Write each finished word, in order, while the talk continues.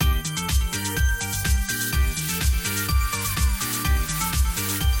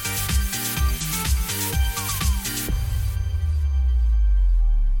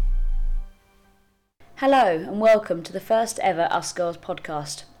Hello and welcome to the first ever Us Girls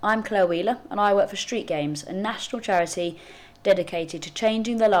podcast. I'm Claire Wheeler and I work for Street Games, a national charity dedicated to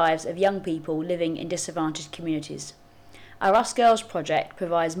changing the lives of young people living in disadvantaged communities. Our Us Girls project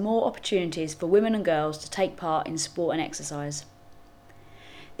provides more opportunities for women and girls to take part in sport and exercise.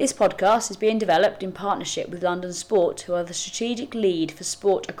 This podcast is being developed in partnership with London Sport, who are the strategic lead for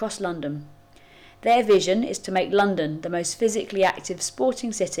sport across London. Their vision is to make London the most physically active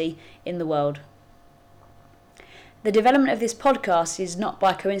sporting city in the world. The development of this podcast is not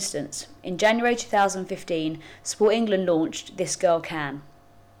by coincidence. In January 2015, Sport England launched This Girl Can.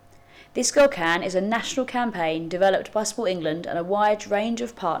 This Girl Can is a national campaign developed by Sport England and a wide range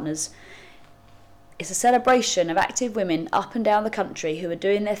of partners. It's a celebration of active women up and down the country who are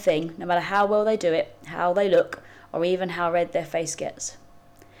doing their thing, no matter how well they do it, how they look, or even how red their face gets.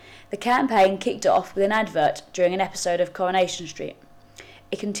 The campaign kicked off with an advert during an episode of Coronation Street.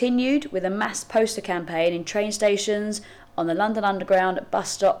 It continued with a mass poster campaign in train stations, on the London Underground, at bus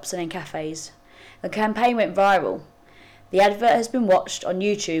stops and in cafes. The campaign went viral. The advert has been watched on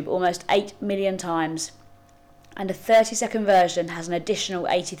YouTube almost 8 million times, and a 30-second version has an additional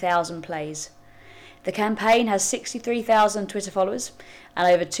 80,000 plays. The campaign has 63,000 Twitter followers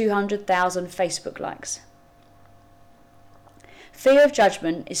and over 200,000 Facebook likes. Fear of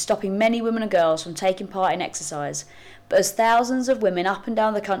judgment is stopping many women and girls from taking part in exercise, but as thousands of women up and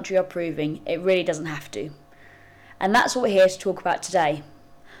down the country are proving, it really doesn't have to. And that's what we're here to talk about today.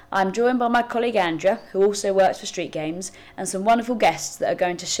 I'm joined by my colleague Andrea, who also works for Street Games, and some wonderful guests that are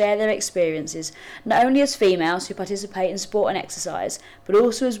going to share their experiences, not only as females who participate in sport and exercise, but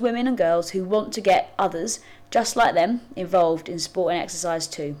also as women and girls who want to get others, just like them, involved in sport and exercise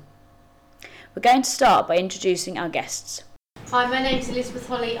too. We're going to start by introducing our guests. Hi, my name is Elizabeth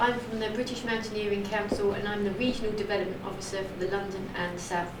Holly. I'm from the British Mountaineering Council and I'm the Regional Development Officer for the London and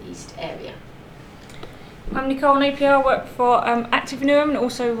South East area. I'm Nicole Napier. I work for Active Newham and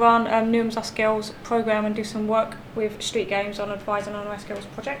also run Newham's Us Girls programme and do some work with Street Games on advising on our Us Girls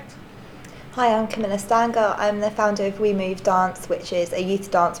project. Hi, I'm Camilla Stanger. I'm the founder of We Move Dance, which is a youth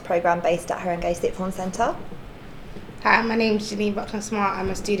dance programme based at Haringey Sixth Form Centre. Hi, my name is Janine Buckland-Smart. I'm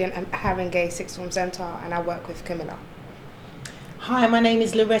a student at Haringey Sixth Form Centre and I work with Camilla. Hi, my name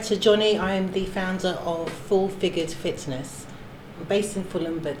is Loretta Johnny. I am the founder of Full Figured Fitness. I'm based in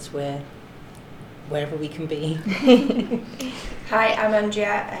Fulham, but wherever we can be. Hi, I'm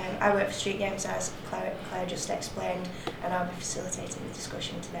Andrea. I work for Street Games, as Claire just explained, and I'll be facilitating the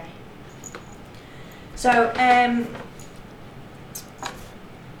discussion today. So,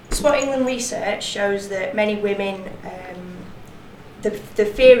 Sport England research shows that many women, the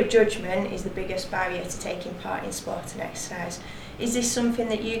fear of judgment is the biggest barrier to taking part in sport and exercise. Is this something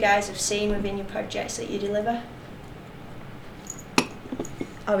that you guys have seen within your projects that you deliver?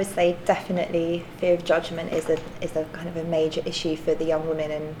 I would say definitely fear of judgment is a kind of a major issue for the young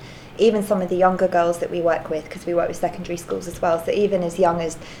women and even some of the younger girls that we work with, because we work with secondary schools as well. So even as young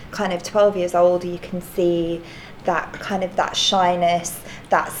as kind of 12 years old, you can see that kind of that shyness,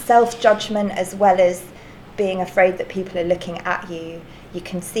 that self-judgment, as well as being afraid that people are looking at you. You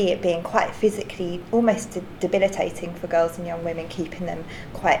can see it being quite physically almost debilitating for girls and young women, keeping them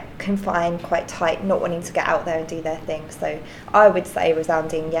quite confined, quite tight, not wanting to get out there and do their thing. So I would say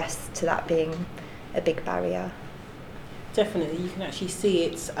resounding yes to that being a big barrier. Definitely, you can actually see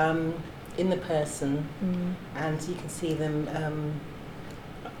it in the person and you can see them,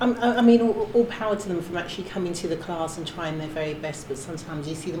 I mean, all power to them from actually coming to the class and trying their very best, but sometimes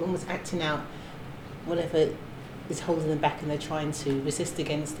you see them almost acting out whatever is holding them back and they're trying to resist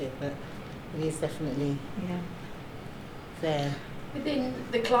against it, but it is definitely there. Within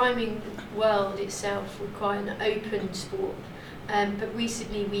the climbing world itself, we're quite an open sport, but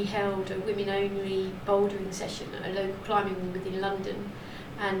recently we held a women-only bouldering session at a local climbing wall within London,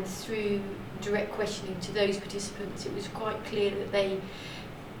 and through direct questioning to those participants, it was quite clear that they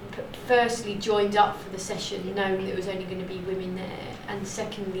firstly joined up for the session knowing there was only going to be women there, and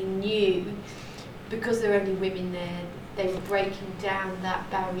secondly knew because there are only women there, they were breaking down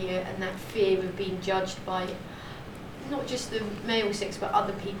that barrier and that fear of being judged by not just the male sex but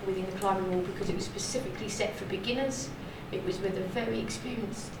other people within the climbing wall, because it was specifically set for beginners. It was with a very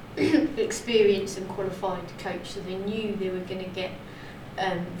experienced and qualified coach, so they knew they were going to get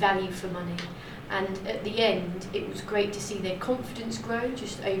value for money. And at the end, it was great to see their confidence grow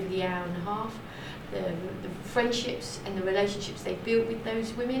just over the hour and a half. The friendships and the relationships they built with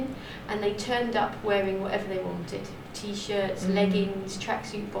those women, and they turned up wearing whatever they wanted, t-shirts, leggings,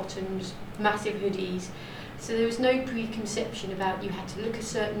 tracksuit bottoms, massive hoodies. So there was no preconception about you had to look a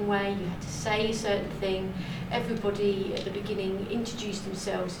certain way, you had to say a certain thing. Everybody at the beginning introduced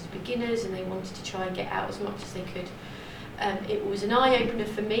themselves as beginners and they wanted to try and get out as much as they could. It was an eye-opener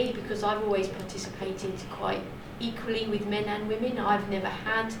for me because I've always participated quite equally with men and women. I've never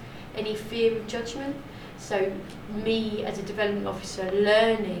had any fear of judgment. So me as a development officer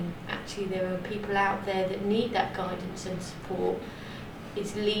learning actually there are people out there that need that guidance and support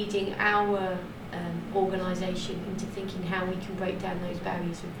is leading our organisation into thinking how we can break down those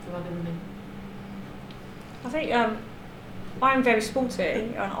barriers for other women. I think I'm very sporty,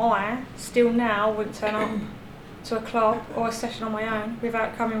 and I still now wouldn't turn up to a club or a session on my own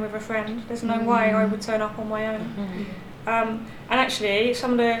without coming with a friend. There's no way I would turn up on my own. And actually,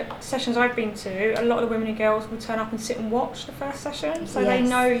 some of the sessions I've been to, a lot of the women and girls would turn up and sit and watch the first session, so they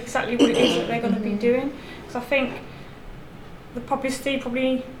know exactly what it is that they're going to be doing. So I think the publicity,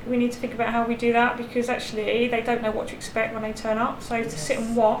 probably we need to think about how we do that, because actually they don't know what to expect when they turn up. So to sit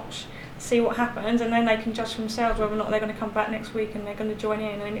and watch, see what happens, and then they can judge for themselves whether or not they're going to come back next week and they're going to join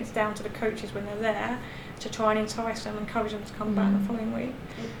in. And it's down to the coaches when they're there to try and entice them and encourage them to come back the following week.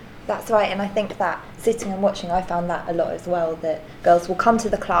 That's right, and I think that sitting and watching, I found that a lot as well, that girls will come to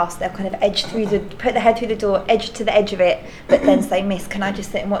the class, they'll kind of put their head through the door, edge to the edge of it, but then say, "Miss, can I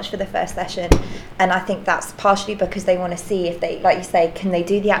just sit and watch for the first session?" And I think that's partially because they want to see if they, like you say, can they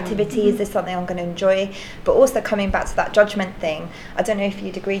do the activity, is this something I'm going to enjoy? But also coming back to that judgment thing, I don't know if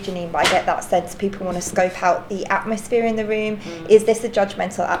you'd agree, Janine, but I get that sense people want to scope out the atmosphere in the room. Is this a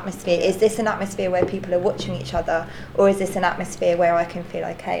judgmental atmosphere? Is this an atmosphere where people are watching each other? Or is this an atmosphere where I can feel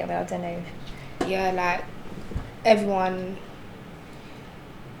okay? I don't know. Yeah, like everyone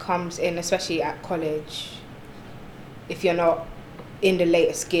comes in, especially at college. If you're not in the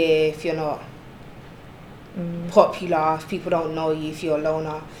latest gear, if you're not popular, if people don't know you, if you're a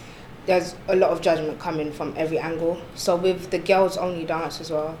loner, there's a lot of judgment coming from every angle. So with the girls only dance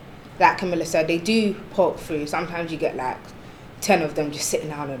as well, like Camilla said, they do poke through. Sometimes you get like 10 of them just sitting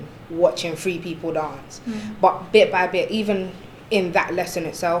down and watching 3 people dance. But bit by bit, even in that lesson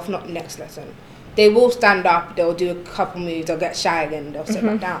itself, not next lesson, they will stand up, they'll do a couple moves, they'll get shy again, they'll sit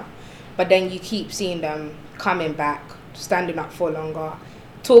back down. But then you keep seeing them coming back, standing up for longer,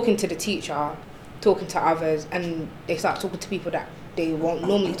 talking to the teacher, talking to others, and they start talking to people that they won't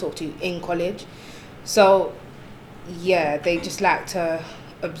normally talk to in college. So yeah, they just like to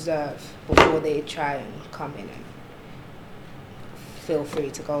observe before they try and come in and feel free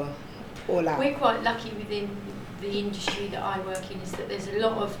to go all out. We're quite lucky within the industry that I work in is that there's a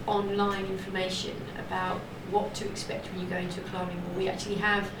lot of online information about what to expect when you go into a climbing wall. We actually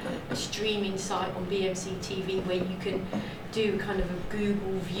have a streaming site on BMC TV where you can do kind of a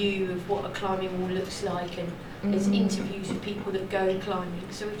Google view of what a climbing wall looks like, and there's interviews with people that go climbing.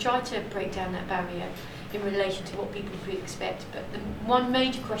 So we try to break down that barrier in relation to what people could expect. But the one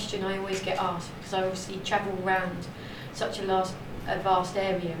major question I always get asked, because I obviously travel around such a vast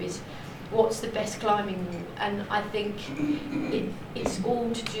area, is what's the best climbing wall? And I think it's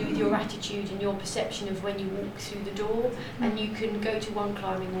all to do with your attitude and your perception of when you walk through the door. And you can go to one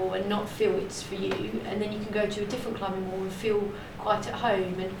climbing wall and not feel it's for you, and then you can go to a different climbing wall and feel quite at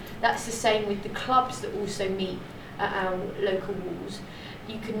home. And that's the same with the clubs that also meet at our local walls.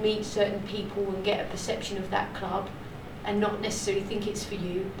 You can meet certain people and get a perception of that club and not necessarily think it's for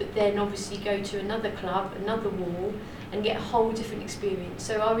you, but then obviously go to another club, another wall, and get a whole different experience.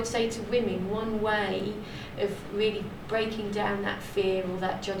 So I would say to women, one way of really breaking down that fear or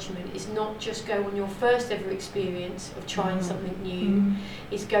that judgment is not just go on your first ever experience of trying something new,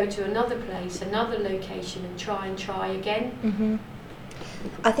 is go to another place, another location, and try again.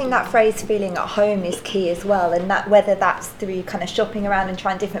 I think that phrase feeling at home is key as well, and that whether that's through kind of shopping around and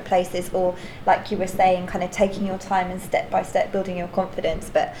trying different places, or like you were saying, kind of taking your time and step by step building your confidence.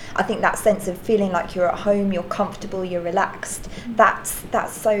 But I think that sense of feeling like you're at home, you're comfortable, you're relaxed, that's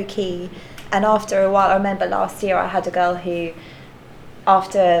so key. And after a while, I remember last year I had a girl who,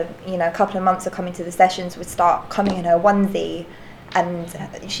 after a couple of months of coming to the sessions, would start coming in her onesie,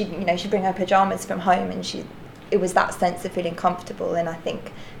 and she'd bring her pajamas from home, and it was that sense of feeling comfortable. And I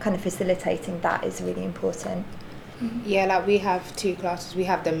think kind of facilitating that is really important. Yeah, like we have 2 classes. We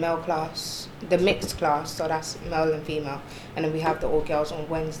have the male class, the mixed class, so that's male and female, and then we have the all girls on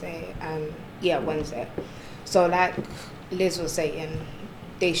Wednesday. So like Liz was saying,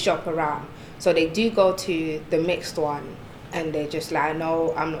 they shop around. So they do go to the mixed one, and they're just like,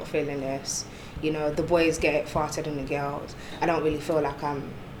 no, I'm not feeling this. The boys get it faster than the girls. I don't really feel like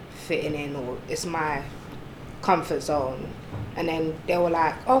I'm fitting in, or it's my comfort zone. And then they were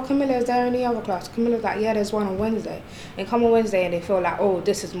like, oh, Camilla, is there any other class? Camilla's like, yeah, there's one on Wednesday. And come on Wednesday and they feel like, oh,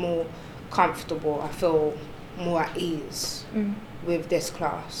 this is more comfortable. I feel more at ease with this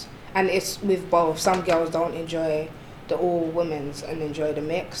class. And it's with both. Some girls don't enjoy the all women's and enjoy the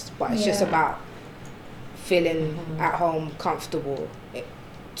mixed, but it's just about feeling at home, comfortable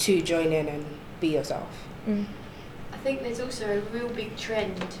to join in and be yourself. I think there's also a real big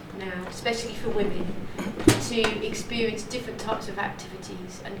trend now, especially for women, to experience different types of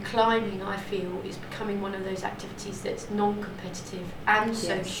activities, and climbing, I feel, is becoming one of those activities that's non-competitive and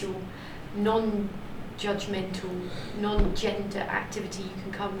social, non-judgmental, non-gender activity. You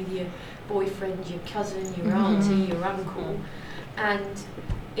can come with your boyfriend, your cousin, your auntie, your uncle, and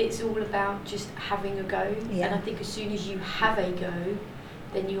it's all about just having a go. And I think as soon as you have a go,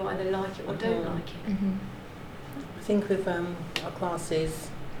 then you either like it or don't like it. I think with our classes,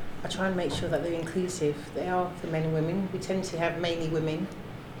 I try and make sure that they're inclusive. They are for men and women. We tend to have mainly women,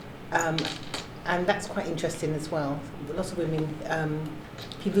 and that's quite interesting as well. Lots of women,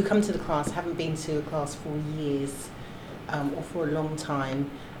 people who come to the class haven't been to a class for years or for a long time,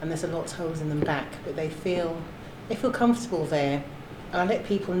 and there's a lot holding them back, but they feel comfortable there. And I let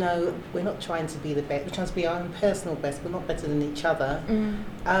people know we're not trying to be the best, we're trying to be our own personal best, we're not better than each other.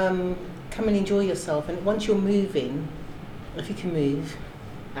 Come and enjoy yourself, and once you're moving, if you can move,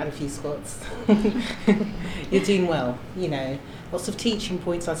 add a few squats, you're doing well, you know. Lots of teaching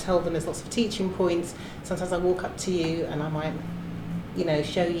points, I tell them there's lots of teaching points. Sometimes I walk up to you and I might, you know,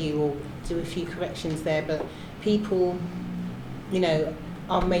 show you or do a few corrections there, but people, you know,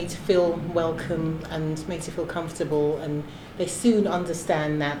 are made to feel welcome and made to feel comfortable, and they soon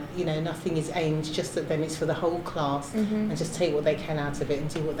understand that, you know, nothing is aimed just at them, it's for the whole class, and just take what they can out of it and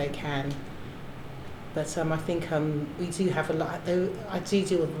do what they can. But I think we do have a lot, though I do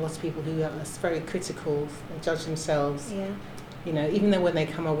deal with a lot of people who are very critical and judge themselves. Yeah. You know, even though when they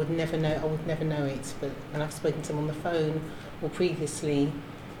come I would never know it, but when I've spoken to them on the phone or previously,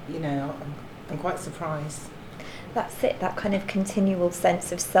 you know, I'm quite surprised. That's it, that kind of continual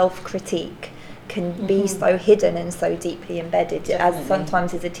sense of self-critique can be so hidden and so deeply embedded. Definitely. As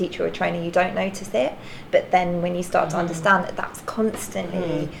sometimes as a teacher or a trainer you don't notice it, but then when you start to understand that that's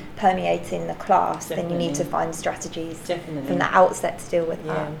constantly permeating the class, then you need to find strategies from the outset to deal with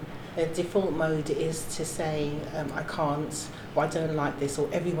that. The default mode is to say, I can't, or I don't like this, or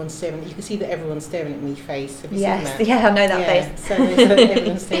everyone's staring. You can see that everyone's staring at me face. Have you seen that? Yeah, I know that face. So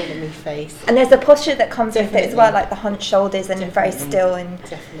everyone's staring at me face. And there's a posture that comes with it as well, like the hunched shoulders and very still. And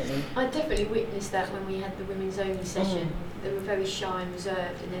Definitely. I definitely witnessed that when we had the women's only session. They were very shy and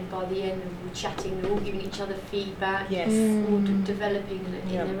reserved, and then by the end we were chatting, they were all giving each other feedback, all developing in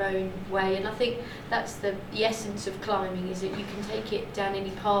their own way. And I think that's the essence of climbing, is that you can take it down any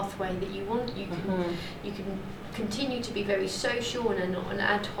pathway that you want. You can continue to be very social and on an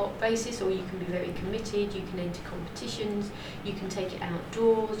ad hoc basis, or you can be very committed. You can enter competitions, you can take it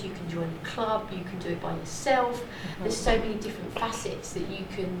outdoors, you can join a club, you can do it by yourself. There's so many different facets that you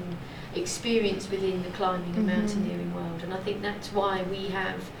can experience within the climbing and mountaineering world, and I think that's why we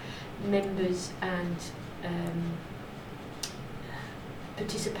have members and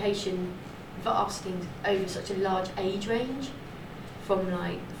participation fasting over such a large age range, from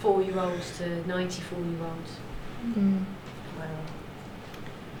like 4-year-olds to 94-year-olds. Wow.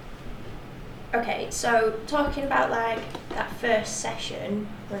 Okay, so talking about like that first session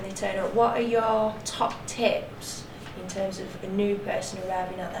when they turn up, what are your top tips in terms of a new person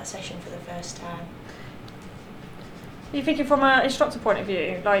arriving at that session for the first time? Are you thinking from an instructor point of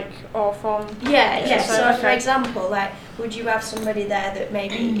view, like, or from? Yeah. So for example, like, would you have somebody there that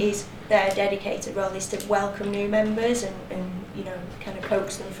maybe is their dedicated role is to welcome new members and you know, kind of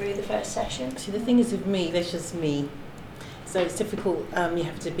coax them through the first session? See, the thing is with me, there's just me. So it's difficult. You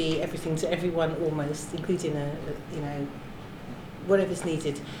have to be everything to everyone almost, including you know, whatever's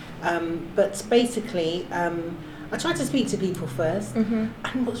needed. But basically, I try to speak to people first,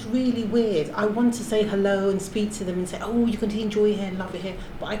 and what's really weird, I want to say hello and speak to them and say, oh, you're going to enjoy here and love it here,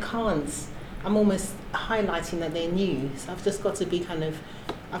 but I can't. I'm almost highlighting that they're new, so I've just got to be kind of,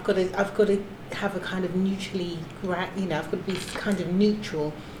 I've got to have a kind of neutrally, you know, I've got to be kind of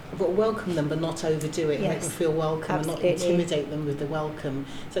neutral. I've got to welcome them, but not overdo it. Make them feel welcome and not intimidate them with the welcome.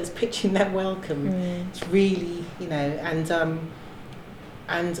 So it's pitching that welcome. It's really, you know,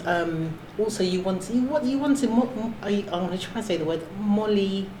 and also you want to I'm going to try and say the word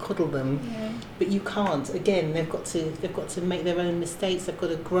molly coddle them, but you can't. Again, they've got to make their own mistakes. They've got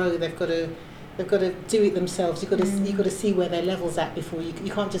to grow. They've got to do it themselves. You've got to see where their level's at before you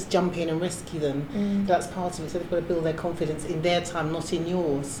can't just jump in and rescue them. That's part of it. So they've got to build their confidence in their time, not in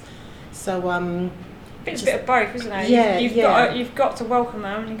yours. So it's a bit of both, isn't it? Yeah, you've got to welcome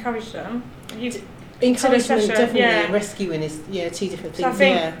them and encourage them. Encouragement, definitely. Yeah. Rescuing is two different things. So I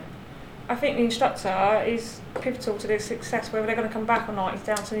think I think the instructor is pivotal to their success. Whether they're going to come back or not is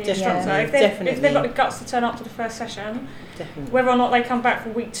down to the instructor. Definitely, if they've got the guts to turn up to the first session, definitely. whether or not they come back for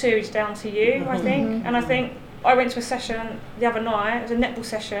week 2 is down to you, I think. And I think I went to a session the other night. It was a netball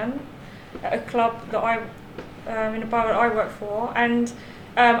session at a club that in a borough that I work for, and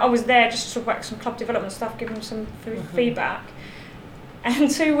I was there just to talk about some club development stuff, give them some feedback.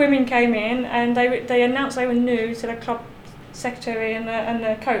 And 2 women came in, and they announced they were new to the club secretary and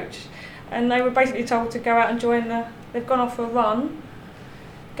the coach, and they were basically told to go out and join they've gone off for a run,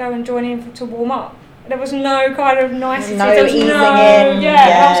 go and join in to warm up. There was no kind of nicety, there was easing no, in.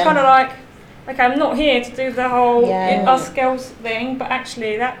 yeah. I was kind of like, okay, I'm not here to do the whole Yeah. us girls thing, but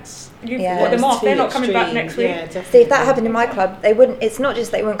actually that's, you've Yeah. got them It's off, they're too not coming back extreme. next week. Yeah, definitely. See, if that happened in my club, they wouldn't. It's not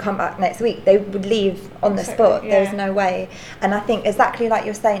just they wouldn't come back next week; they would leave on the Exactly, spot. yeah. There's no way. And I think exactly like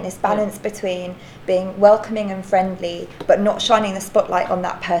you're saying, this balance between being welcoming and friendly, but not shining the spotlight on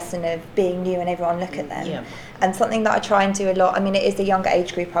that person of being new and everyone look at them. Yeah. And something that I try and do a lot. I mean, it is a younger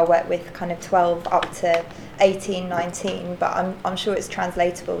age group I work with, kind of 12 up to 18, 19, but I'm sure it's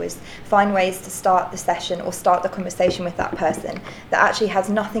translatable, is find ways to start the session or start the conversation with that person that actually has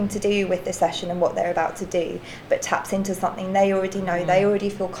nothing to do with the session and what they're about to do, but taps into something they already know, they already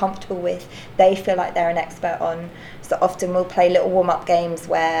feel comfortable with, they feel like they're an expert on. So often we'll play little warm-up games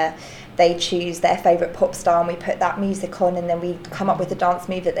where they choose their favourite pop star and we put that music on, and then we come up with a dance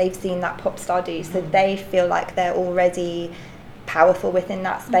move that they've seen that pop star do, so they feel like they're already powerful within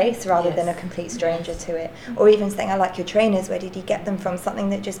that space rather than a complete stranger to it. Or even saying, I like your trainers, where did you get them from? Something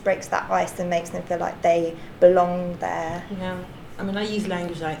that just breaks that ice and makes them feel like they belong there. Yeah, I mean, I use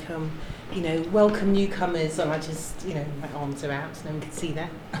language like, welcome newcomers, and I just, my arms are out, so no one can see that.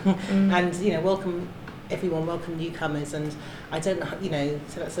 And, welcome everyone, welcome newcomers, and I don't know,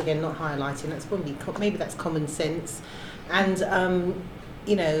 so that's again not highlighting, that's probably, maybe that's common sense. And,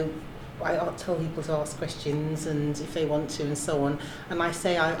 I tell people to ask questions and if they want to and so on, and I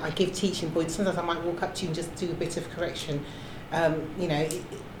say I give teaching points. Sometimes I might walk up to you and just do a bit of correction.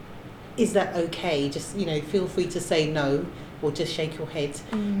 Is that okay? Just feel free to say no or just shake your head.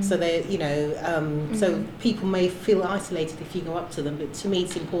 So they so people may feel isolated if you go up to them, but to me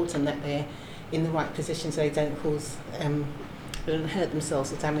it's important that they're in the right position so they don't cause don't hurt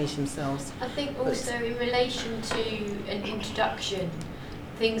themselves or damage themselves. I think also in relation to an introduction,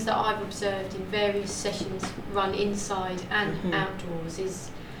 things that I've observed in various sessions run inside and outdoors is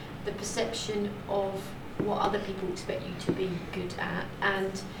the perception of what other people expect you to be good at,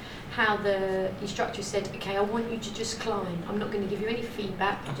 and how the instructor said, okay, I want you to just climb. I'm not going to give you any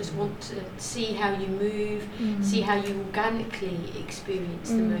feedback. I just want to see how you move, see how you organically experience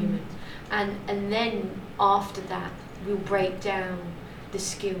the moment. And then after that, we'll break down the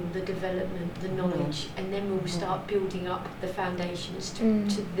skill, the development, the knowledge, and then we'll start building up the foundations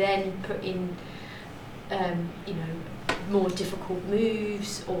to then put in, more difficult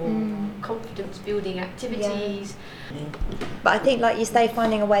moves or confidence building activities. But I think, like you say,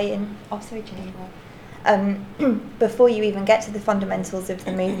 finding a way in. Oh, sorry, Jenny. Before you even get to the fundamentals of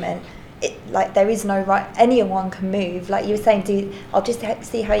the movement, there is no right. Anyone can move. Like you were saying, I'll just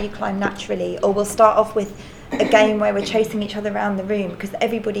see how you climb naturally, or we'll start off with a game where we're chasing each other around the room, because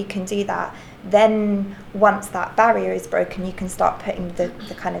everybody can do that. Then once that barrier is broken, you can start putting the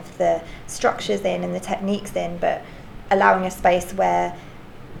kind of the structures in and the techniques in, but allowing a space where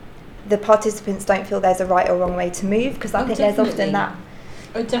the participants don't feel there's a right or wrong way to move, because I think there's often that.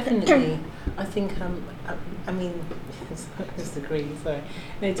 Oh, definitely. I think, disagree, sorry.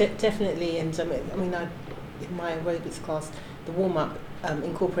 No, definitely, and in my aerobics class, the warm-up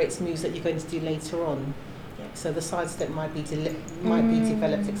incorporates moves that you're going to do later on. So the sidestep might be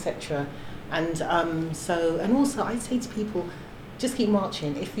developed, etc. And and also I say to people, just keep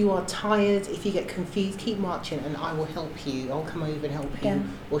marching. If you are tired, if you get confused, keep marching, and I will help you. I'll come over and help you,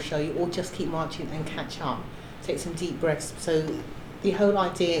 or show you, or just keep marching and catch up. Take some deep breaths. So the whole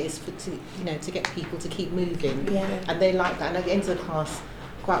idea is to get people to keep moving, and they like that. And at the end of the class,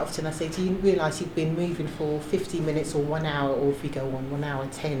 quite often I say, do you realise you've been moving for 50 minutes or 1 hour, or if you go on 1 hour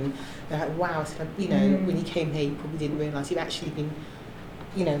 10, they're like, wow, so, when you came here you probably didn't realise you've actually been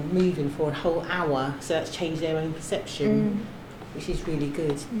moving for a whole hour, so that's changed their own perception, which is really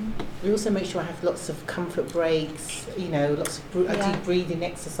good. We also make sure I have lots of comfort breaks, lots of I do breathing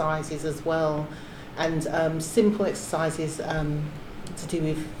exercises as well, and simple exercises to do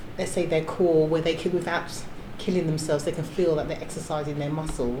with, let's say, their core, where they can, without killing themselves, they can feel that they're exercising their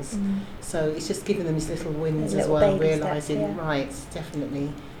muscles. So it's just giving them these little wins as well, realising, right,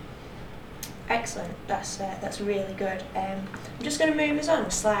 definitely. Excellent. That's really good. I'm just going to move us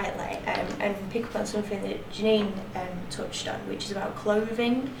on slightly and pick up on something that Janine touched on, which is about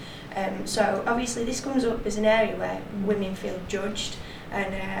clothing. So obviously this comes up as an area where women feel judged,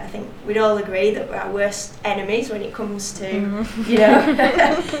 and I think we'd all agree that we're our worst enemies when it comes to, you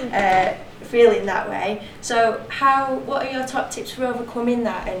know, feeling that way. So what are your top tips for overcoming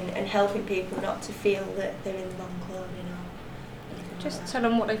that and helping people not to feel that they're in the wrong clothing or anything Just like that? tell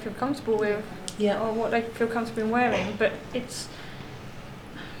them what they feel comfortable with, or what they feel comfortable in wearing. But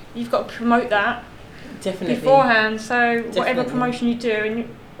you've got to promote that Definitely. beforehand. So whatever Definitely. promotion you do,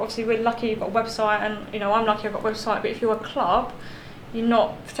 and obviously we're lucky you've got a website, and you know I'm lucky I've got a website. But if you're a club, you're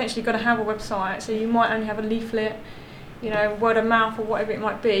not potentially going to have a website, so you might only have a leaflet, you know, word of mouth or whatever it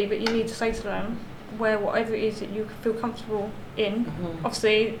might be. But you need to say to them wear whatever it is that you feel comfortable in.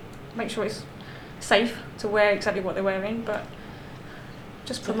 Obviously, make sure it's safe to wear exactly what they're wearing, but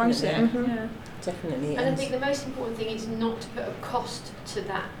just promote it. Definitely. Yeah. Definitely. And I think the most important thing is not to put a cost to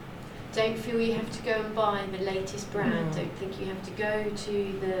that. Don't feel you have to go and buy the latest brand. Don't think you have to go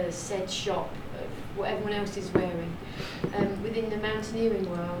to the said shop of what everyone else is wearing. Within the mountaineering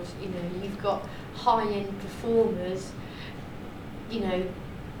world, you know, you've got high-end performers, you know,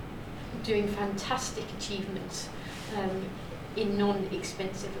 doing fantastic achievements in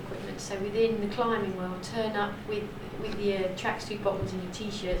non-expensive equipment. So within the climbing world, turn up with your tracksuit bottoms and your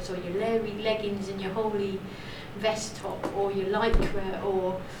t-shirts, or your Larry leggings and your Holy vest top, or your lycra,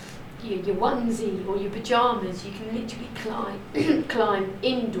 or your onesie, or your pyjamas. You can literally climb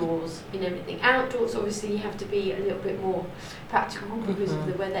indoors in everything. Outdoors, obviously, you have to be a little bit more practical because of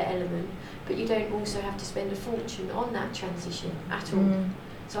the weather element, but you don't also have to spend a fortune on that transition at all.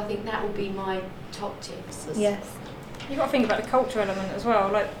 So I think that will be my top tips. Yes. You've got to think about the culture element as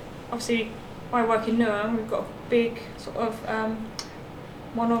well. Like, obviously, I work in Newham. We've got a big sort of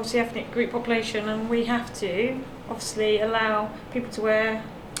one obviously ethnic group population, and we have to obviously allow people to wear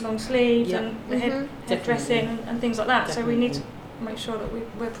long sleeves and the head dressing and things like that. Definitely. So we need to make sure that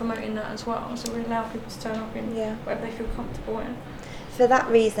we're promoting that as well. So we allow people to turn up in whatever they feel comfortable in. For that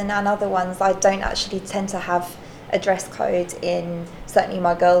reason and other ones, I don't actually tend to have a dress code in certainly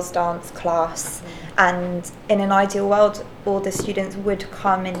my girls' dance class. And in an ideal world, all the students would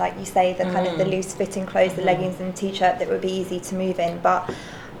come in, like you say, the kind of the loose fitting clothes, the leggings and t-shirt that would be easy to move in. But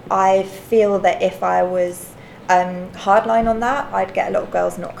I feel that if I was hardline on that, I'd get a lot of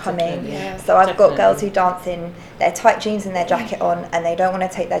girls not coming. So I've got girls who dance in their tight jeans and their jacket on, and they don't want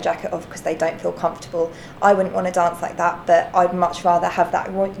to take their jacket off because they don't feel comfortable. I wouldn't want to dance like that, but I'd much rather have that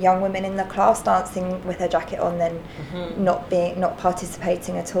young woman in the class dancing with her jacket on than not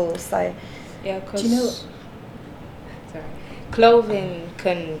participating at all. So Yeah, because Do you know- clothing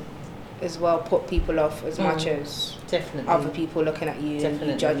can as well put people off as much as Definitely. other people looking at you and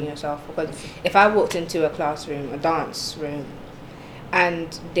Definitely. you judging yourself. Because if I walked into a classroom, a dance room,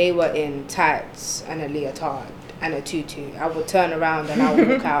 and they were in tights and a leotard and a tutu, I would turn around and I would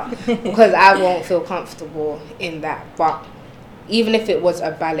walk out because I won't feel comfortable in that. But even if it was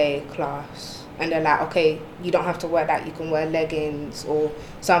a ballet class and they're like, okay, you don't have to wear that, you can wear leggings or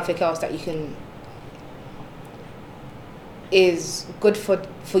something else that you can is good for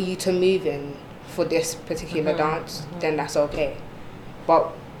you to move in for this particular dance, then that's okay.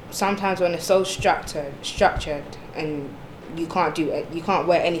 But sometimes when it's so structured and you can't do it, you can't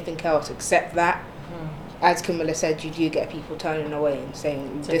wear anything else except that. As Camilla said, you do get people turning away and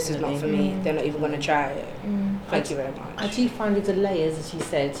saying, this is not for me. They're not even going to try it. Thank you very much. I do find with the layers, as you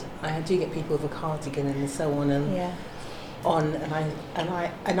said, I do get people with a cardigan and so on and on,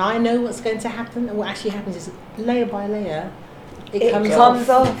 and I know what's going to happen. And what actually happens is layer by layer, it comes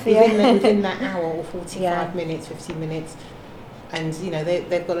off within that hour or 45 minutes, 50 minutes. And you know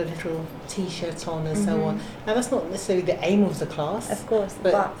they've got a little T-shirt on and so on. Now that's not necessarily the aim of the class, of course,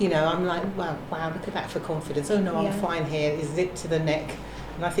 but you know I'm like, wow, look at that for confidence. Oh no, I'm fine here. It's zipped to the neck,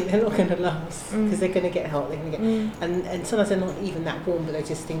 and I think they're not going to last because they're going to get hot. They're going to get, and sometimes they're not even that warm, but they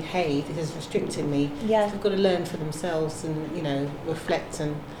just think, hey, this is restricting me. Yeah. So they've got to learn for themselves and you know reflect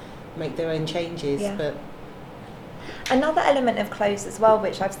and make their own changes. Yeah. But another element of clothes as well,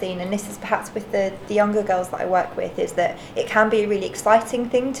 which I've seen, and this is perhaps with the younger girls that I work with, is that it can be a really exciting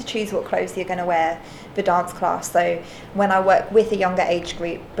thing to choose what clothes you're going to wear for dance class. So when I work with a younger age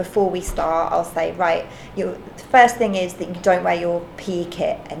group, before we start, I'll say, right, the first thing is that you don't wear your PE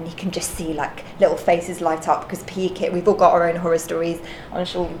kit, and you can just see like little faces light up because PE kit, we've all got our own horror stories. I'm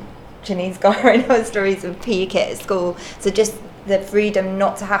sure Janine's got her own horror stories of PE kit at school. So just the freedom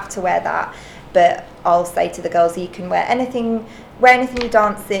not to have to wear that. But I'll say to the girls, you can wear anything wear anything you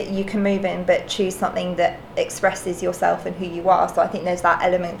dance that you can move in, but choose something that expresses yourself and who you are. So I think there's that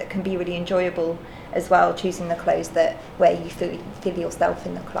element that can be really enjoyable as well, choosing the clothes that where you feel yourself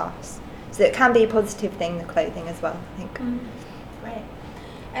in the class. So it can be a positive thing, the clothing as well, I think. Great.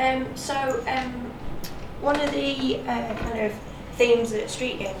 One of the kind of themes that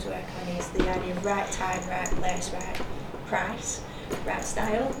Street Games work on is the idea of right time, right place, right price, right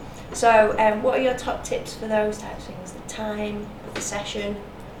style. So what are your top tips for those types of things? The time of the session,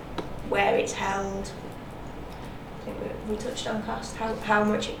 where it's held. I think we touched on cost, how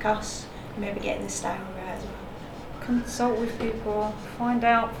much it costs, maybe getting the style right as well. Consult with people, find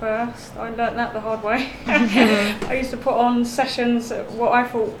out first. I learnt that the hard way. I used to put on sessions at what I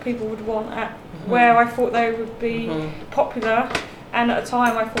thought people would want at where I thought they would be popular, and at a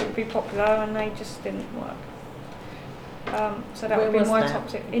time I thought would be popular, and they just didn't work. So that would be my top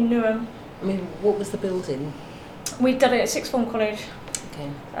tip. In Newham. I mean, what was the building? We did it at Sixth Form College.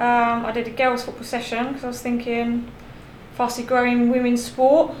 Okay. I did a girls' football session because I was thinking fastly growing women's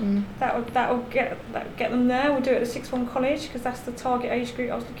sport. That would get them there. We'll do it at the Sixth Form College because that's the target age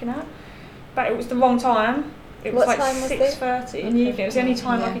group I was looking at. But it was the wrong time. It was What like time was 6:30 in the evening. It was the only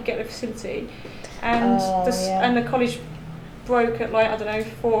time I could get the facility, and and the college broke at like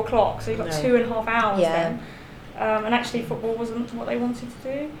 4 o'clock. So you got 2.5 hours then. And actually football wasn't what they wanted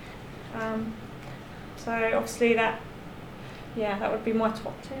to do. So obviously that would be my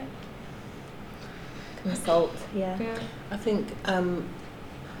top tip. Consult, I think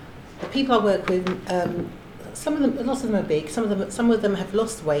the people I work with, lots of them are big. Some of them have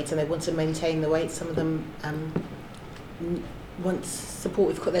lost weight and they want to maintain the weight. Some of them want support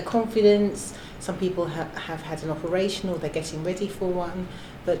with their confidence. Some people have had an operation or they're getting ready for one,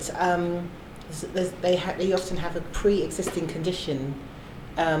 but they often have a pre-existing condition,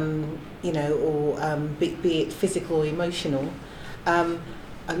 or be it physical or emotional.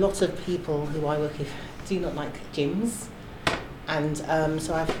 A lot of people who I work with do not like gyms, and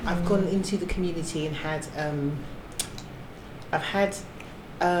so I've gone into the community and I've had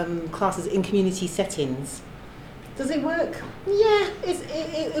classes in community settings. Does it work? Yeah,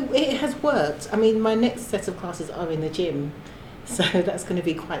 it has worked. I mean, my next set of classes are in the gym, so that's going to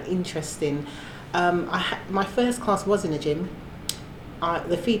be quite interesting. My first class was in a gym.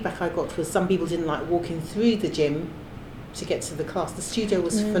 The feedback I got was some people didn't like walking through the gym to get to the class. The studio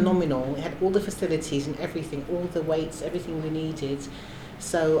was phenomenal. It had all the facilities and everything, all the weights, everything we needed.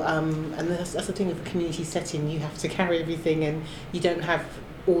 So, and that's the thing with a community setting, you have to carry everything and you don't have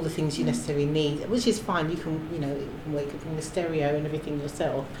all the things you necessarily need, which is fine. You can wake up from the stereo and everything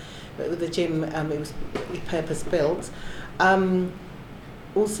yourself. But with the gym, it was purpose built.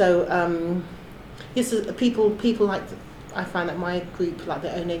 People like, I find that my group like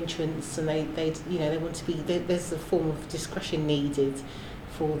their own entrance, and they want to be. There's a form of discretion needed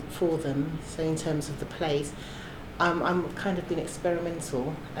for them. So in terms of the place, I'm kind of been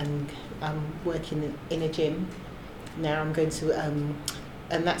experimental and working in a gym. Now I'm going to,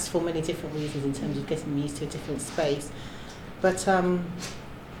 and that's for many different reasons in terms of getting used to a different space. But in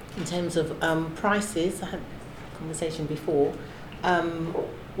terms of prices, I had a conversation before.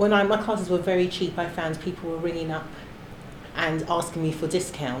 When my classes were very cheap, I found people were ringing up and asking me for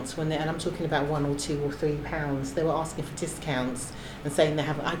discounts and I'm talking about £1 or £2 or £3. They were asking for discounts and saying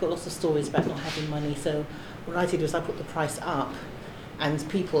I got lots of stories about not having money. So what I did was I put the price up, and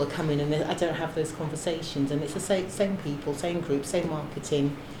people are coming and I don't have those conversations, and it's the same people, same group, same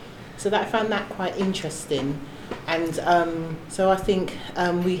marketing. So I found that quite interesting. And so I think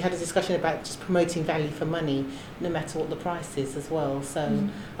we had a discussion about just promoting value for money, no matter what the price is as well. So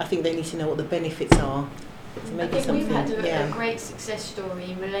I think they need to know what the benefits are. So maybe I think we've had a great success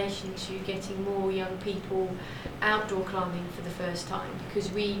story in relation to getting more young people outdoor climbing for the first time,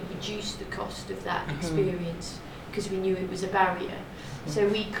 because we reduced the cost of that experience because we knew it was a barrier. So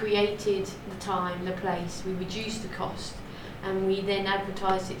we created the time, the place, we reduced the cost, and we then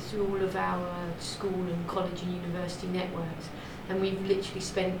advertised it through all of our school and college and university networks, and we've literally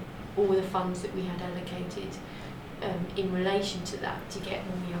spent all the funds that we had allocated in relation to that to get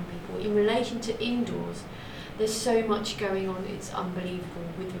more young people. In relation to indoors, there's so much going on, it's unbelievable,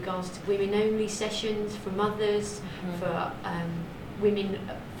 with regards to women-only sessions for mothers, for women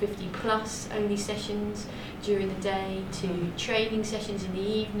 50 plus only sessions during the day, to training sessions in the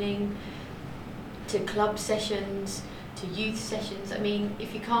evening, to club sessions, to youth sessions. I mean,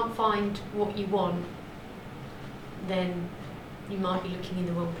 if you can't find what you want, then you might be looking in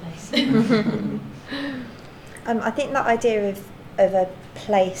the wrong place. I think that idea of a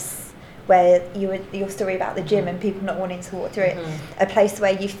place where your story about the gym and people not wanting to walk through it, a place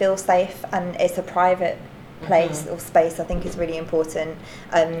where you feel safe and it's a private place or space, I think is really important.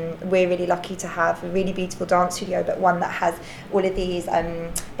 We're really lucky to have a really beautiful dance studio, but one that has all of these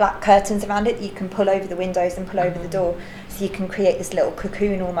black curtains around it that you can pull over the windows and pull over the door, so you can create this little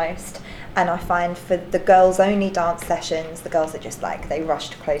cocoon almost. And I find for the girls only dance sessions, the girls are just like, they rush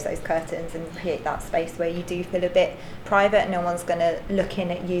to close those curtains and create that space where you do feel a bit private, no one's going to look in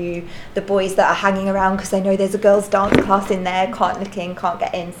at you. The boys that are hanging around because they know there's a girls dance class in there can't look in, can't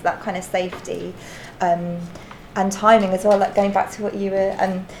get in, so that kind of safety. And timing as well, like going back to what you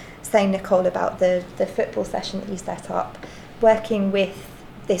were saying, Nicole, about the football session that you set up, working with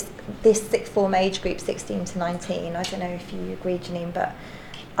this sixth form age group, 16 to 19, I don't know if you agree, Janine, but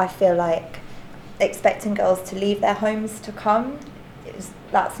I feel like expecting girls to leave their homes to come,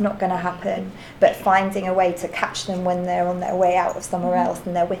 that's not going to happen, but finding a way to catch them when they're on their way out of somewhere else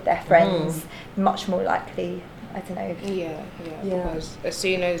and they're with their friends, much more likely. I don't know. Yeah, because as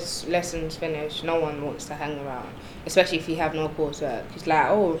soon as lessons finish, no one wants to hang around, especially if you have no coursework. It's like,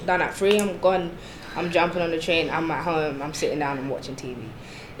 oh, done at 3, I'm gone, I'm jumping on the train, I'm at home, I'm sitting down and watching TV.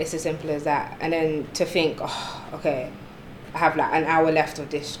 It's as simple as that. And then to think, oh, okay, I have like an hour left of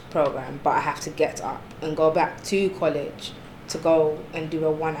this program, but I have to get up and go back to college to go and do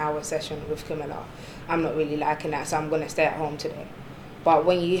a 1 hour session with Camilla. I'm not really liking that, so I'm going to stay at home today. But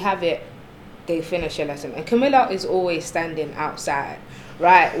when you have it, they finish your lesson, and Camilla is always standing outside,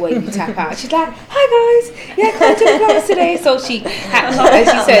 right where you tap out. She's like, "Hi guys, yeah, come to the class today." So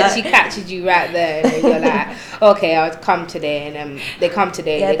she catches you right there, and you're like, "Okay, I'll come today," and they come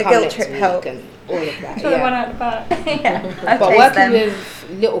today, yeah, they the come guilt next trip week, help. and all of that. Try one out the back. Yeah, But working with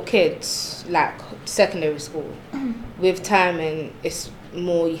little kids, like secondary school, with timing, it's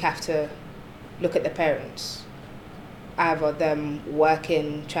more you have to look at the parents. Either them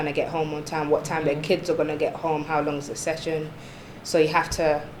working, trying to get home on time, what time their kids are going to get home, how long is the session. So you have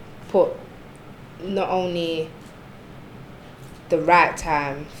to put not only the right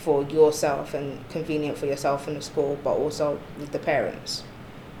time for yourself and convenient for yourself in the school, but also with the parents.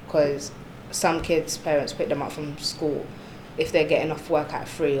 Because some kids' parents pick them up from school. If they're getting off work at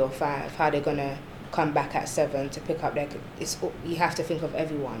 3 or 5, how they're going to come back at 7 to pick up their kids. You have to think of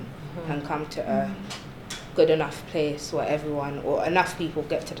everyone and come to a good enough place where everyone or enough people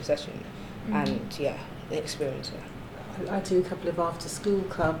get to the session and experience it. I do a couple of after school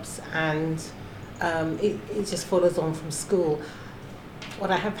clubs, and it just follows on from school.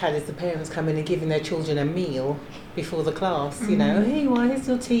 What I have had is the parents come in and giving their children a meal before the class, you know, hey, why is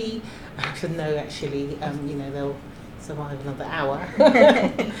your tea? I said, no, actually, you know, they'll survive another hour.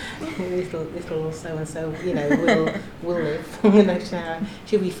 little so-and-so, you know, will live the next hour.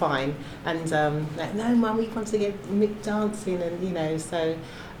 She'll be fine. And like, no, Mum, we want to get dancing, and, you know, so,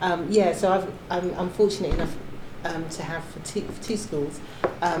 so I'm fortunate enough to have for two schools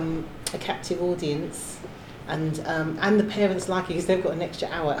a captive audience, and the parents like it because they've got an extra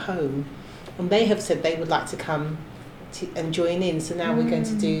hour at home, and they have said they would like to come and join in. So now we're going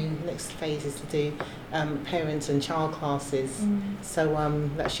to do, next phase is to do parent and child classes. So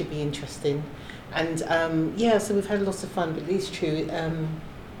that should be interesting. And so we've had lots of fun, but it is true.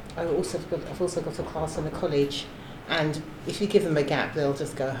 I've also got a class in the college, and if you give them a gap, they'll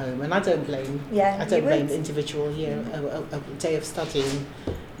just go home. And I don't blame. I don't blame the individual. A day of studying,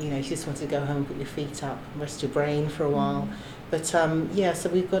 you know, you just want to go home, put your feet up, rest your brain for a while. But so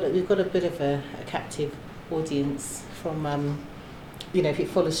we've got a bit of a captive audience from you know, if it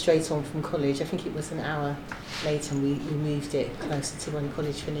follows straight on from college. I think it was an hour later, and we moved it closer to when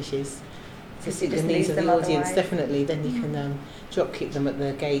college finishes to suit the needs of the audience. Otherwise. Definitely, then you can drop kick them at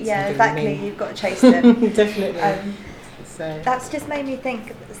the gates. Yeah, and exactly. You've got to chase them. Definitely. So that's just made me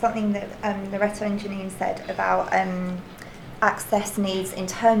think something that Loretta and Janine said about access needs in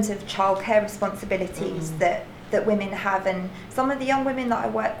terms of childcare responsibilities that women have, and some of the young women that I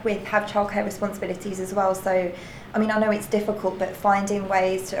work with have childcare responsibilities as well. So, I mean, I know it's difficult, but finding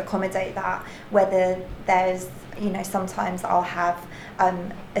ways to accommodate that, whether there's, you know, sometimes I'll have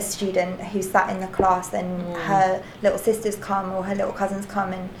a student who's sat in the class and her little sisters come or her little cousins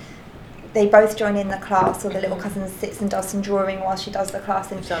come, and they both join in the class, or the little cousin sits and does some drawing while she does the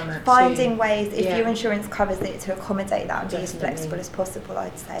class, and finding ways, if your insurance covers it, to accommodate that and be as flexible as possible,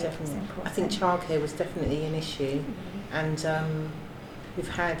 I'd say. Definitely. I think childcare was definitely an issue, and we've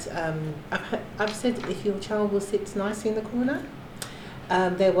had, I've said if your child will sit nicely in the corner,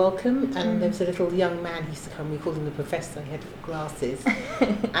 they're welcome. And there was a little young man who used to come, we called him the professor, he had glasses,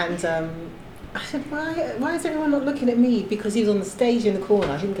 and I said, why is everyone not looking at me? Because he was on the stage in the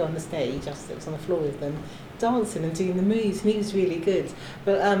corner. I didn't go on the stage, I was on the floor with them, dancing and doing the moves, and he was really good.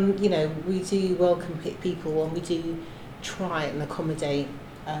 But, you know, we do welcome people, and we do try and accommodate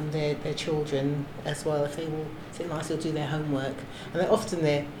their children as well. If they will sit nice, they'll do their homework, and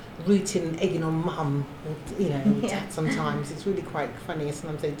they're rooting and egging on mum, or, or dad sometimes. It's really quite funny, and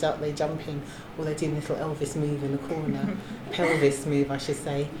sometimes they jump in, or they're doing a little Elvis move in the corner, pelvis move I should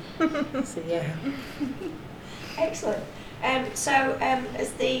say. So yeah. Excellent. So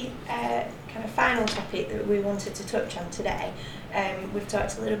as the kind of final topic that we wanted to touch on today, we've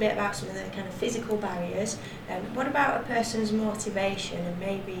talked a little bit about some of the kind of physical barriers. What about a person's motivation and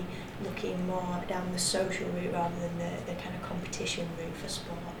maybe looking more down the social route rather than the kind of competition route for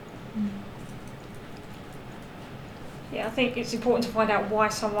sport? Yeah, I think it's important to find out why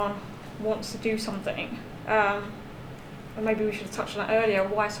someone wants to do something. And maybe we should have touched on that earlier,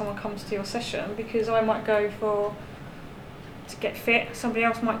 why someone comes to your session, because I might go to get fit, somebody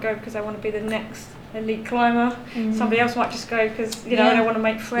else might go because they want to be the next elite climber, somebody else might just go because they want to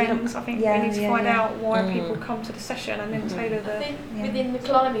make friends. I think we need to find out why people come to the session and then tailor the... I think within the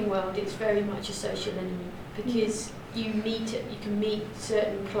climbing world it's very much a social element, because you can meet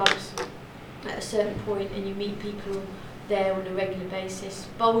certain clubs at a certain point and you meet people there on a regular basis.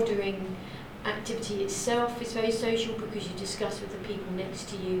 Bouldering activity itself is very social because you discuss with the people next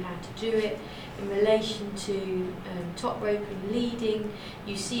to you how to do it. In relation to top rope and leading,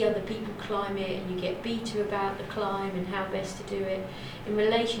 you see other people climb it and you get beta about the climb and how best to do it. In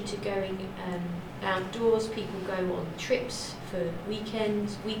relation to going outdoors, people go on trips for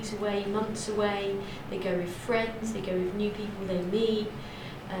weekends, weeks away, months away. They go with friends, they go with new people they meet.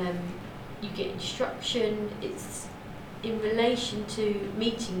 You get instruction. It's in relation to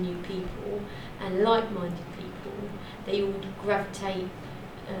meeting new people and like-minded people. They all gravitate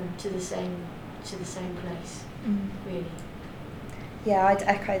to the same place, really. Yeah, I'd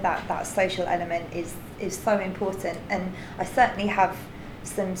echo that social element is so important, and I certainly have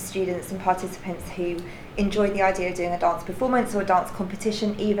some students and participants who enjoy the idea of doing a dance performance or a dance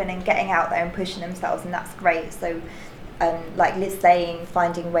competition even, and getting out there and pushing themselves, and that's great. So like Liz saying,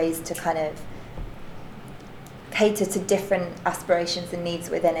 finding ways to kind of cater to different aspirations and needs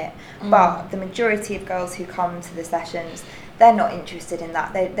within it. But the majority of girls who come to the sessions, they're not interested in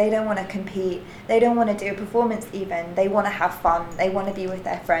that. They don't want to compete. They don't want to do a performance even. They want to have fun. They want to be with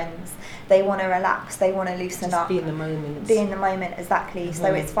their friends. They want to relax. They want to loosen up. Be in the moment. Be in the moment, exactly.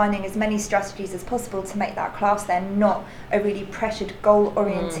 So it's finding as many strategies as possible to make that class then not a really pressured,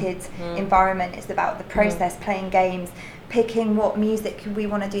 goal-oriented environment. It's about the process, playing games, picking what music we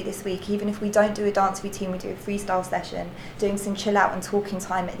want to do this week. Even if we don't do a dance routine, we do a freestyle session, doing some chill out and talking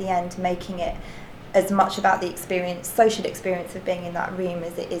time at the end, making it as much about the experience, social experience of being in that room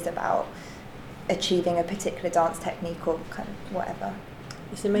as it is about achieving a particular dance technique or kind of whatever.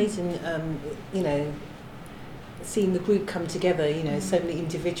 It's amazing, seeing the group come together, so many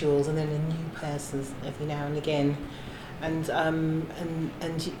individuals and then a new person every now and again. And I'm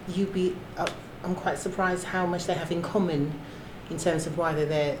quite surprised how much they have in common in terms of why they're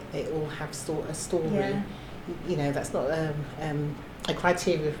there. They all have a story. Yeah. That's not a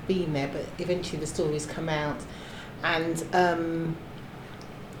criteria of being there, but eventually the stories come out. And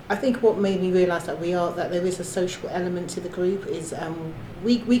I think what made me realise that there is a social element to the group is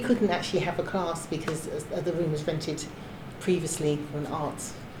we couldn't actually have a class because the room was rented previously for an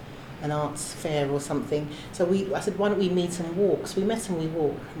arts fair or something. So I said, why don't we meet and walk? So we met and we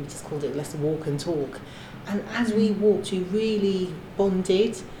walked, and we just called it Let's Walk and Talk. And as we walked, we really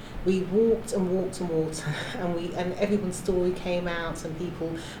bonded. We walked and walked and walked, and everyone's story came out, and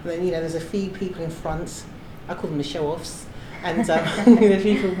then there's a few people in front. I call them the show-offs, and there's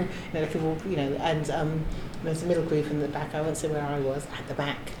people, and there's a middle group in the back. I won't say where I was at the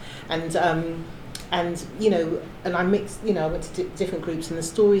back, and I mixed. I went to different groups, and the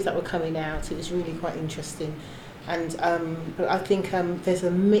stories that were coming out, it was really quite interesting, and but I think there's a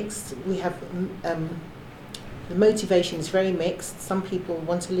mixed. We have. The motivation is very mixed. Some people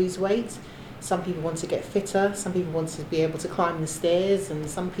want to lose weight, some people want to get fitter, some people want to be able to climb the stairs, and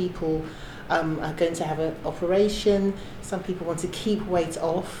some people are going to have an operation, some people want to keep weight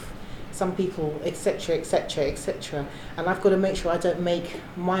off, some people, etc., etc., etc. And I've got to make sure I don't make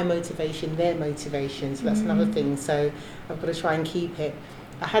my motivation their motivation, so that's another thing. So I've got to try and keep it.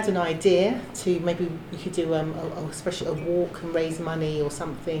 I had an idea to maybe we could do especially a walk and raise money or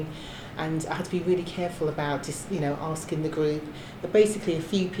something. And I had to be really careful about just, asking the group. But basically, a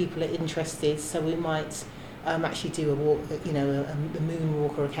few people are interested, so we might actually do a walk, a moon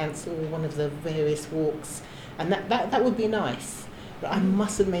walk or a cancel one of the various walks, and that would be nice. But I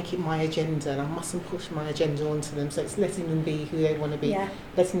mustn't make it my agenda, and I mustn't push my agenda onto them. So it's letting them be who they want to be,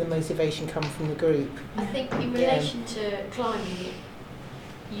 letting the motivation come from the group. I think in relation to climbing,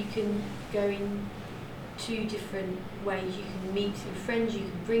 you can go in two different ways. You can meet through friends, you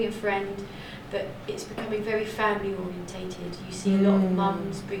can bring a friend, but it's becoming very family orientated. You see a lot of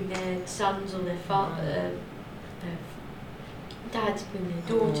mums bring their sons or their dads bring their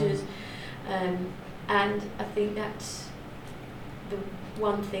daughters, and I think that's the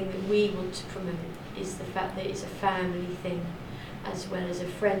one thing that we want to promote, is the fact that it's a family thing as well as a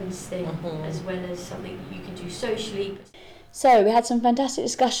friends thing, as well as something that you can do socially. So we had some fantastic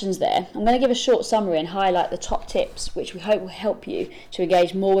discussions there. I'm going to give a short summary and highlight the top tips which we hope will help you to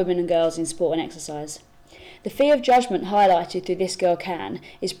engage more women and girls in sport and exercise. The fear of judgment highlighted through This Girl Can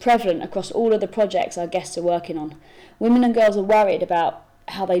is prevalent across all of the projects our guests are working on. Women and girls are worried about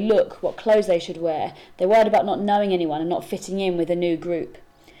how they look, what clothes they should wear. They're worried about not knowing anyone and not fitting in with a new group.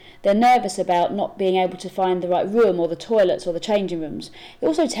 They're nervous about not being able to find the right room or the toilets or the changing rooms. They're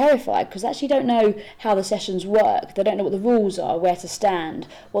also terrified because they actually don't know how the sessions work. They don't know what the rules are, where to stand,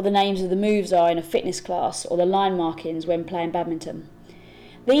 what the names of the moves are in a fitness class, or the line markings when playing badminton.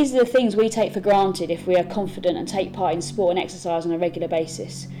 These are the things we take for granted if we are confident and take part in sport and exercise on a regular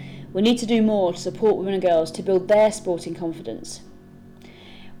basis. We need to do more to support women and girls to build their sporting confidence.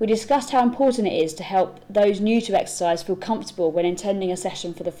 We discussed how important it is to help those new to exercise feel comfortable when attending a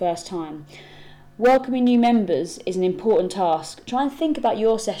session for the first time. Welcoming new members is an important task. Try and think about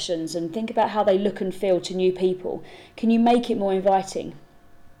your sessions and think about how they look and feel to new people. Can you make it more inviting?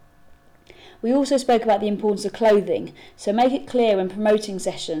 We also spoke about the importance of clothing, so make it clear when promoting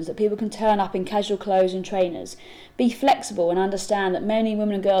sessions that people can turn up in casual clothes and trainers. Be flexible and understand that many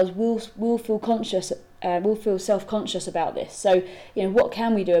women and girls will feel self-conscious about this. So, what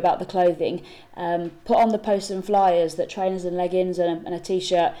can we do about the clothing? Put on the posters and flyers that trainers and leggings and a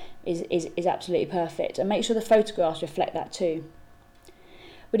t-shirt is absolutely perfect, and make sure the photographs reflect that too.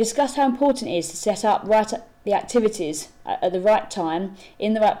 We discussed how important it is to set up the activities at the right time,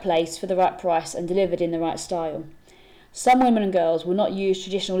 in the right place, for the right price, and delivered in the right style. Some women and girls will not use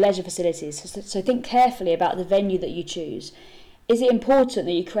traditional leisure facilities, so think carefully about the venue that you choose. Is it important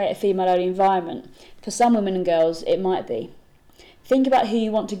that you create a female-only environment? For some women and girls, it might be. Think about who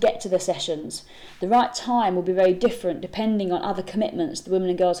you want to get to the sessions. The right time will be very different depending on other commitments the women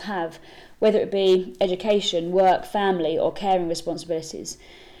and girls have, whether it be education, work, family, or caring responsibilities.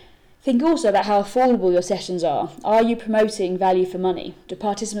 Think also about how affordable your sessions are. Are you promoting value for money? Do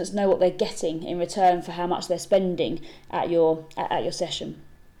participants know what they're getting in return for how much they're spending at your session?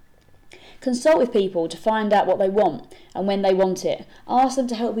 Consult with people to find out what they want and when they want it. Ask them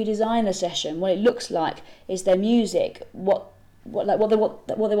to help you design the session, what it looks like, is there music, what they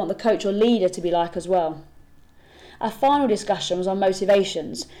want the coach or leader to be like as well. Our final discussion was on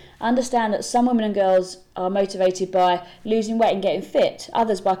motivations. Understand that some women and girls are motivated by losing weight and getting fit,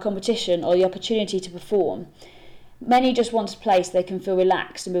 others by competition or the opportunity to perform. Many just want a place they can feel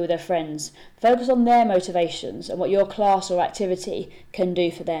relaxed and be with their friends. Focus on their motivations and what your class or activity can do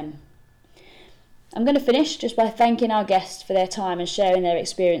for them. I'm going to finish just by thanking our guests for their time and sharing their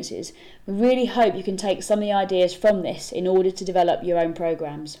experiences. We really hope you can take some of the ideas from this in order to develop your own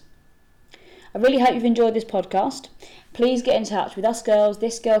programmes. I really hope you've enjoyed this podcast. Please get in touch with us girls,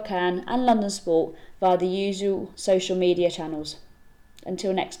 This Girl Can and London Sport via the usual social media channels.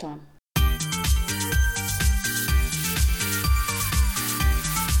 Until next time.